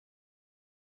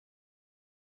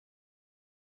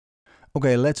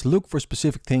Okay, let's look for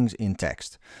specific things in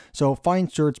text. So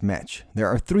find, search, match. There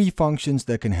are 3 functions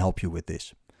that can help you with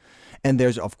this. And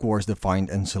there's of course the find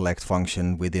and select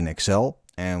function within Excel.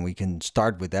 And we can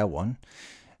start with that one.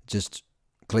 Just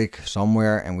click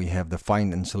somewhere and we have the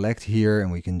find and select here,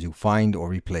 and we can do find or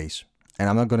replace. And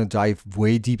I'm not going to dive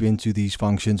way deep into these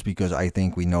functions because I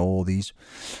think we know all these.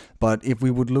 But if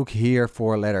we would look here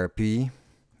for letter P,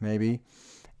 maybe,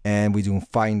 and we do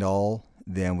find all,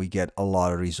 then we get a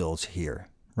lot of results here,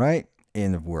 right?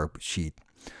 In the worksheet.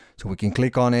 So we can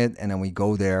click on it and then we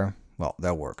go there. Well,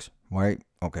 that works, right?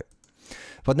 Okay.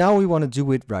 But now we want to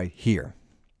do it right here.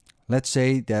 Let's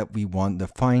say that we want to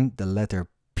find the letter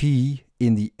P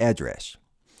in the address.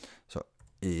 So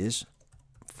is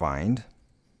find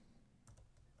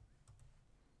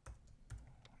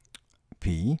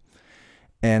P.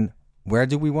 And where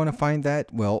do we want to find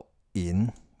that? Well,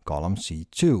 in column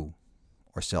C2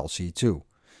 or cell C2.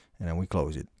 And then we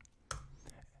close it.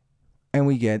 And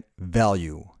we get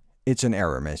value. It's an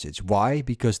error message. Why?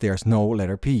 Because there's no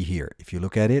letter P here. If you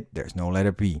look at it, there's no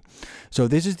letter P. So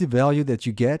this is the value that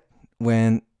you get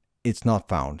when it's not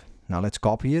found. Now let's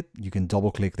copy it. You can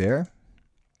double click there.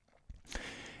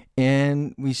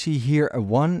 And we see here a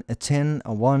 1, a 10,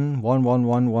 a 1, 1, 1,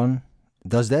 1, 1.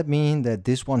 Does that mean that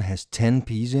this one has 10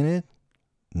 P's in it?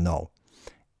 No,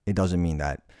 it doesn't mean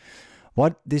that.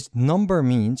 What this number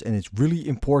means, and it's really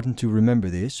important to remember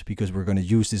this because we're going to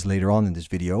use this later on in this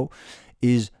video,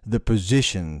 is the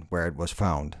position where it was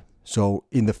found. So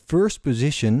in the first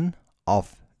position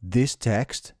of this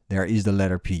text, there is the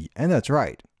letter P, and that's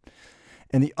right.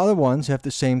 And the other ones have the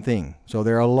same thing. So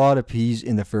there are a lot of P's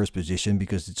in the first position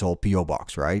because it's all PO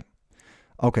box, right?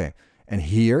 Okay, and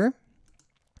here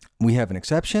we have an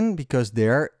exception because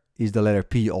there is the letter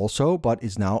P also, but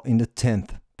it's now in the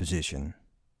 10th position.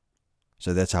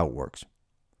 So that's how it works.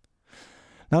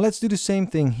 Now let's do the same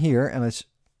thing here, and let's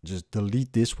just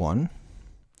delete this one.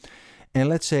 And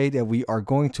let's say that we are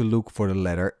going to look for the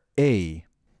letter A.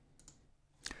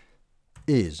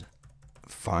 Is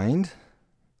find,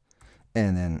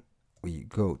 and then we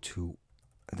go to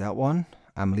that one.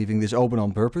 I'm leaving this open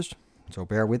on purpose, so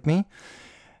bear with me.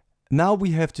 Now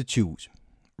we have to choose,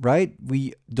 right?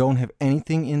 We don't have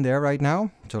anything in there right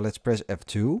now, so let's press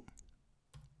F2.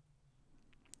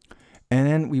 And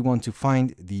then we want to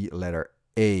find the letter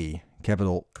A,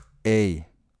 capital A,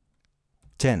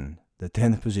 10, the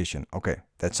 10th position. Okay,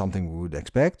 that's something we would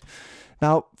expect.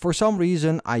 Now, for some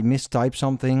reason, I mistyped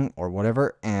something or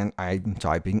whatever, and I'm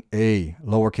typing A,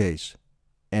 lowercase.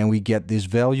 And we get this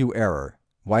value error.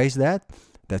 Why is that?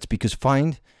 That's because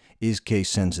find is case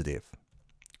sensitive.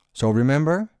 So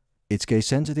remember, it's case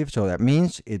sensitive, so that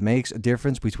means it makes a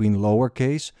difference between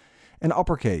lowercase and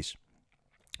uppercase.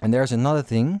 And there's another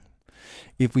thing.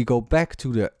 If we go back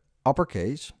to the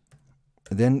uppercase,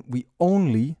 then we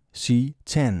only see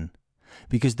 10.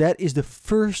 Because that is the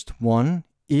first one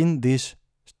in this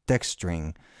text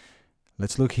string.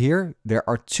 Let's look here. There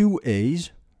are 2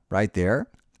 A's right there,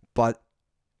 but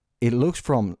it looks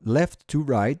from left to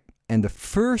right, and the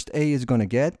first A is going to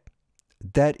get,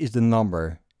 that is the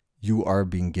number you are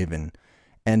being given.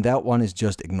 And that one is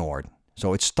just ignored.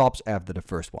 So it stops after the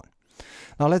first one.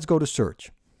 Now let's go to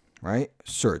search, right?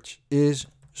 Search is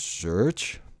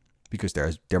search, because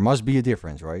there must be a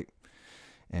difference, right?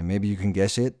 And maybe you can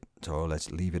guess it. So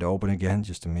let's leave it open again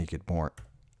just to make it more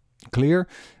clear.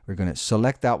 We're going to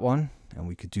select that one, and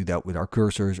we could do that with our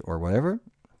cursors or whatever.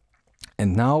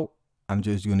 And now I'm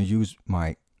just going to use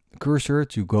my cursor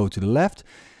to go to the left,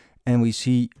 and we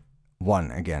see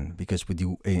 1 again because we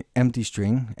do an empty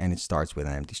string and it starts with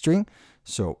an empty string.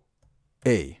 So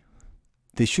A,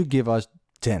 this should give us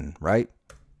 10, right?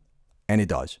 And it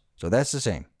does. So that's the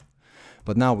same.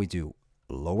 But now we do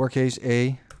lowercase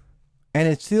a, and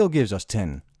it still gives us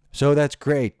 10. So that's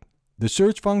great. The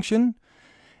search function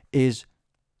is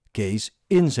case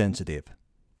insensitive.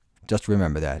 Just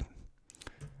remember that.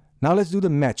 Now let's do the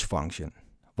match function.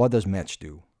 What does match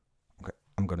do? Okay,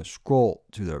 I'm going to scroll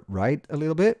to the right a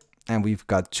little bit, and we've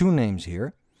got 2 names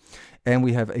here, and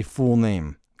we have a full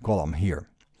name column here.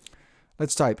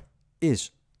 Let's type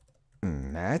is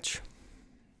match.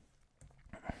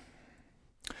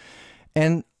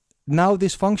 And now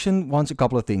this function wants a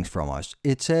couple of things from us.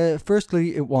 It's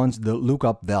firstly, it wants the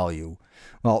lookup value.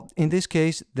 Well, in this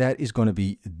case, that is going to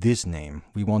be this name.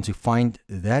 We want to find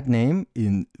that name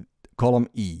in column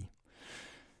E.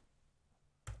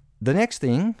 The next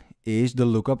thing is the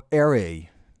lookup array.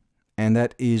 And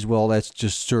that is, well, let's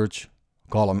just search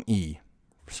column E.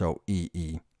 So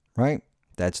EE, right?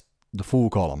 That's the full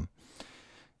column.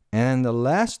 And the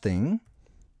last thing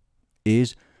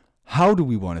is, how do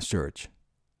we want to search?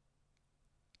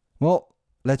 Well,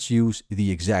 let's use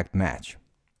the exact match.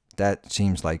 That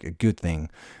seems like a good thing.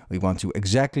 We want to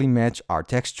exactly match our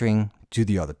text string to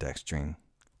the other text string.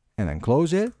 And then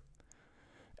close it.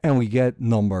 And we get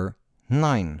number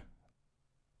 9.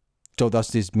 So does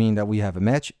this mean that we have a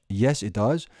match? Yes, it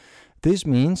does. This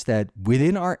means that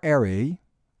within our array,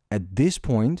 at this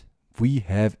point, we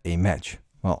have a match.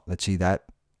 Well, let's see that.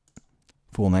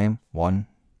 Full name, 1,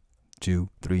 2,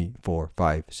 3, 4,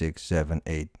 5, 6, 7,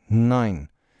 8, 9.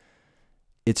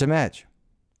 It's a match.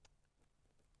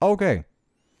 Okay.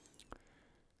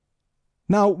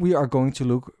 Now we are going to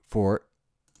look for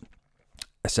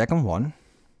a second one.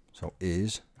 So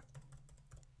is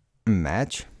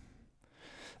match.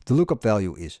 The lookup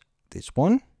value is this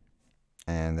one.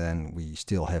 And then we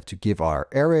still have to give our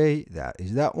array. That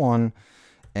is that one.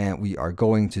 And we are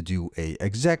going to do a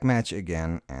exact match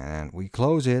again. And we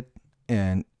close it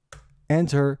and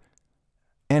enter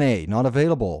NA, not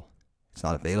available. It's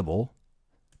not available,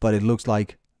 but it looks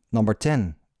like number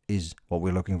 10 is what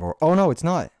we're looking for. Oh no, it's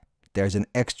not. There's an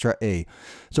extra A.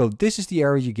 So this is the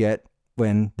error you get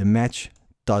when the match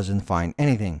doesn't find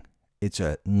anything. It's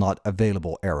a not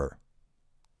available error.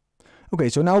 Okay,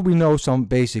 so now we know some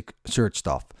basic search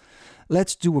stuff.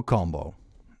 Let's do a combo.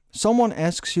 Someone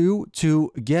asks you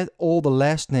to get all the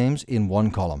last names in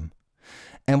one column.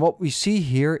 And what we see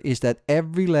here is that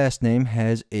every last name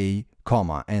has a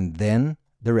comma and then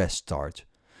the rest start.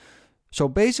 So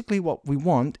basically what we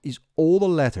want is all the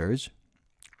letters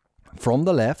from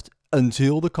the left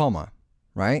until the comma,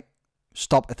 right?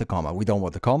 Stop at the comma. We don't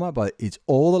want the comma, but it's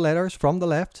all the letters from the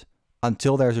left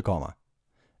until there's a comma.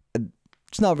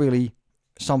 It's not really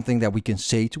something that we can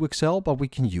say to Excel, but we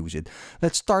can use it.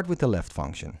 Let's start with the left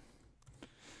function.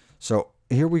 So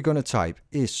here we're going to type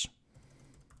is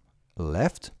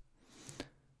left.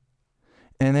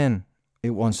 And then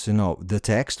it wants to know the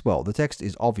text. Well, the text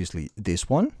is obviously this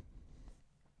one.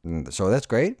 So that's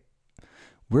great.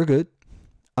 We're good.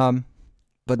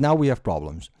 But now we have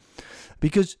problems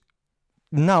because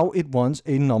now it wants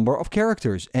a number of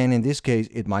characters. And in this case,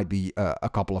 it might be a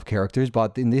couple of characters,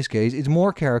 but in this case, it's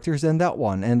more characters than that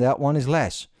one. And that one is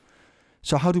less.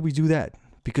 So how do we do that?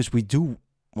 Because we do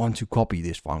want to copy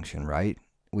this function, right?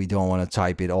 We don't want to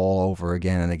type it all over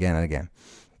again and again and again.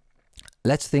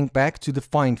 Let's think back to the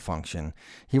find function.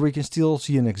 Here we can still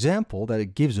see an example that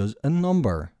it gives us a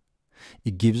number.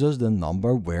 It gives us the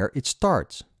number where it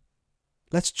starts.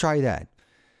 Let's try that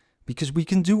because we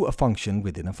can do a function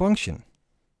within a function.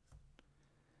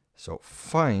 So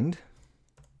find,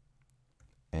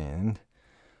 and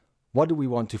what do we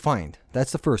want to find?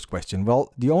 That's the first question.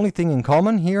 Well, the only thing in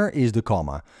common here is the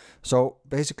comma. So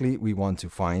basically we want to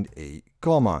find a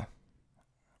comma,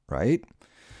 right?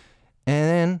 And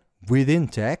then within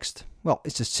text, well,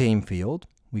 it's the same field.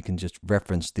 We can just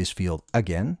reference this field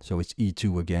again. So it's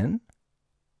E2 again.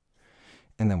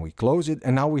 And then we close it.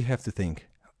 And now we have to think,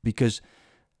 because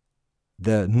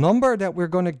the number that we're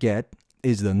going to get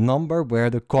is the number where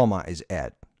the comma is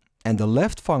at. And the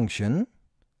left function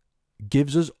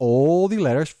gives us all the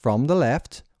letters from the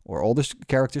left, or all the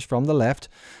characters from the left,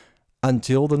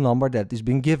 until the number that is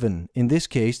being given. In this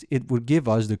case, it would give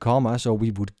us the comma, so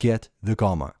we would get the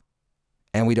comma.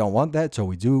 And we don't want that, so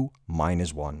we do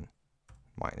 -1.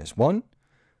 -1.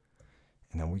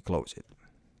 And then we close it.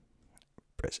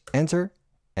 Press enter.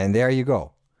 And there you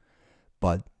go.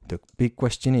 But the big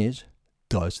question is,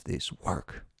 does this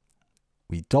work?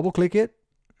 We double click it,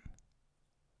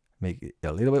 make it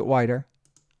a little bit wider.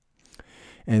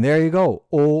 And there you go,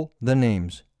 all the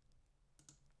names.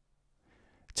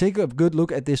 Take a good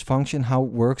look at this function, how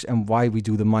it works and why we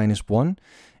do the -1.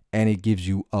 And it gives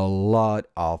you a lot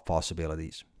of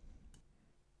possibilities.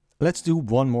 Let's do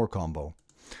one more combo.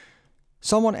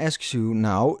 Someone asks you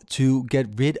now to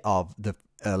get rid of the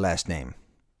last name.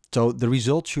 So the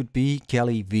result should be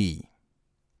Kelly V,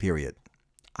 period.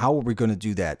 How are we going to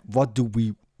do that? What do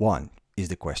we want is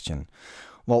the question.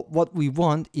 Well, what we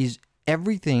want is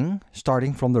everything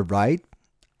starting from the right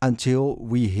until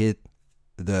we hit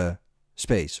the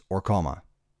space or comma.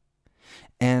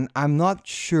 And I'm not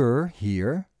sure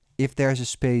here if there's a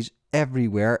space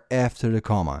everywhere after the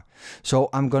comma. So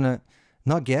I'm going to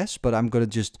not guess, but I'm going to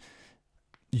just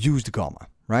use the comma,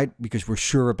 right? Because we're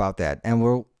sure about that. And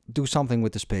we'll do something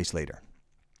with the space later.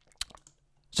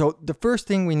 So the first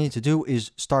thing we need to do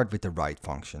is start with the right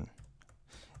function.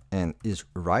 And is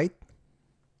right.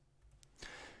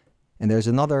 And there's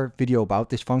another video about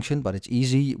this function, but it's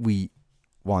easy. We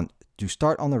want to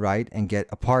start on the right and get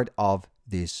a part of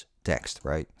this text,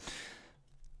 right?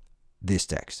 This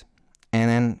text. And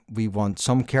then we want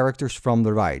some characters from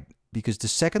the right, because the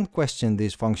second question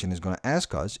this function is going to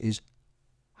ask us is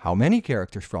how many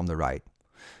characters from the right?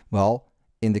 Well,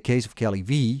 in the case of Kelly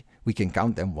V, we can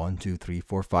count them 1, 2, 3,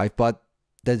 4, 5, but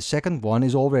the second one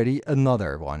is already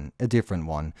another one, a different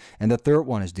one, and the third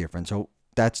one is different, so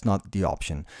that's not the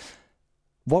option.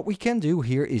 What we can do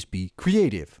here is be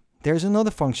creative. There's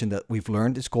another function that we've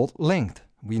learned, it's called length.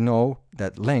 We know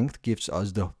that length gives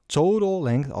us the total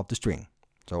length of the string.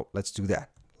 So let's do that,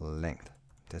 length.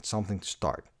 That's something to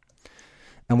start.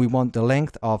 And we want the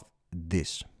length of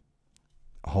this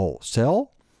whole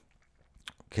cell.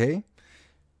 Okay.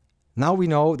 Now we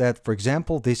know that, for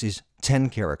example, this is 10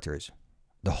 characters.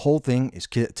 The whole thing is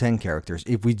 10 characters.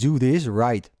 If we do this,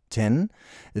 write 10,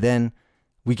 then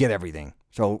we get everything.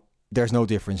 So there's no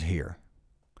difference here.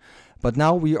 But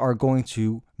now we are going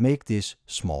to make this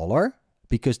smaller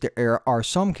because there are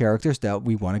some characters that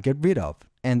we want to get rid of.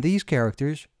 And these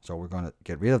characters, so we're going to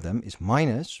get rid of them, is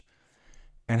minus.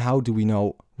 And how do we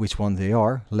know which one they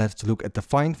are? Let's look at the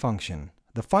find function.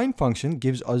 The find function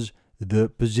gives us the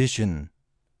position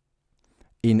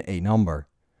in a number.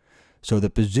 So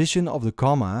the position of the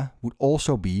comma would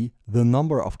also be the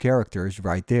number of characters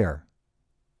right there.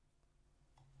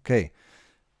 Okay,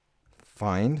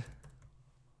 find.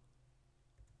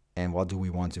 And what do we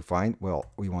want to find?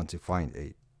 Well, we want to find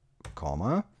a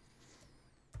comma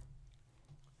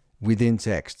within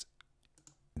text.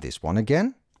 This one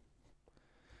again.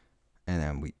 And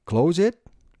then we close it.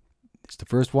 It's the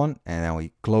first one. And then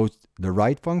we close the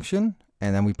write function.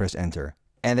 And then we press enter.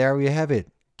 And there we have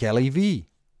it. Kelly V.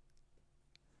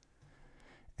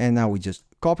 And now we just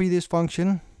copy this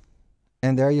function.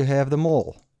 And there you have them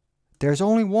all. There's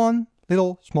only one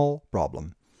little small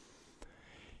problem.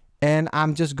 And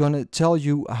I'm just going to tell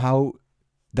you how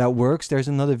that works. There's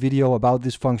another video about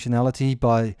this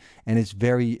functionality, and it's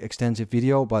very extensive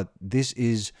video, but this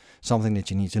is something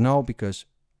that you need to know because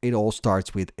it all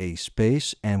starts with a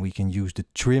space and we can use the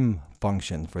trim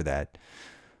function for that.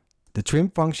 The trim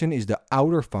function is the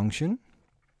outer function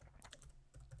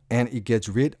and it gets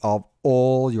rid of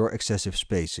all your excessive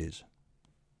spaces.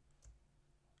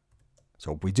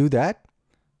 So if we do that,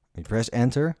 we press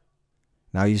enter.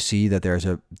 Now you see that there's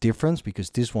a difference because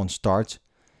this one starts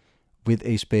with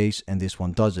a space and this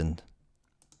one doesn't.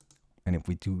 And if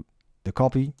we do the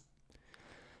copy,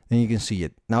 then you can see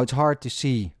it. Now it's hard to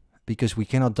see because we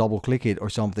cannot double click it or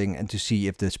something and to see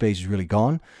if the space is really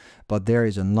gone. But there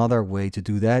is another way to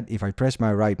do that. If I press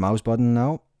my right mouse button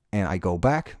now and I go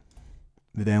back,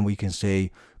 then we can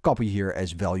say copy here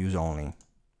as values only.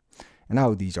 And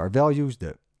now these are values,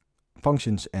 the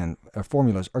functions and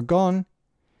formulas are gone.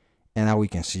 And now we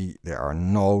can see there are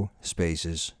no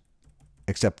spaces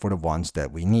except for the ones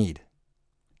that we need.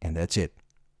 And that's it.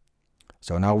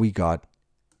 So now we got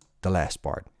the last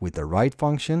part with the write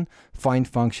function, find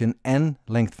function, and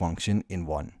length function in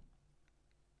one.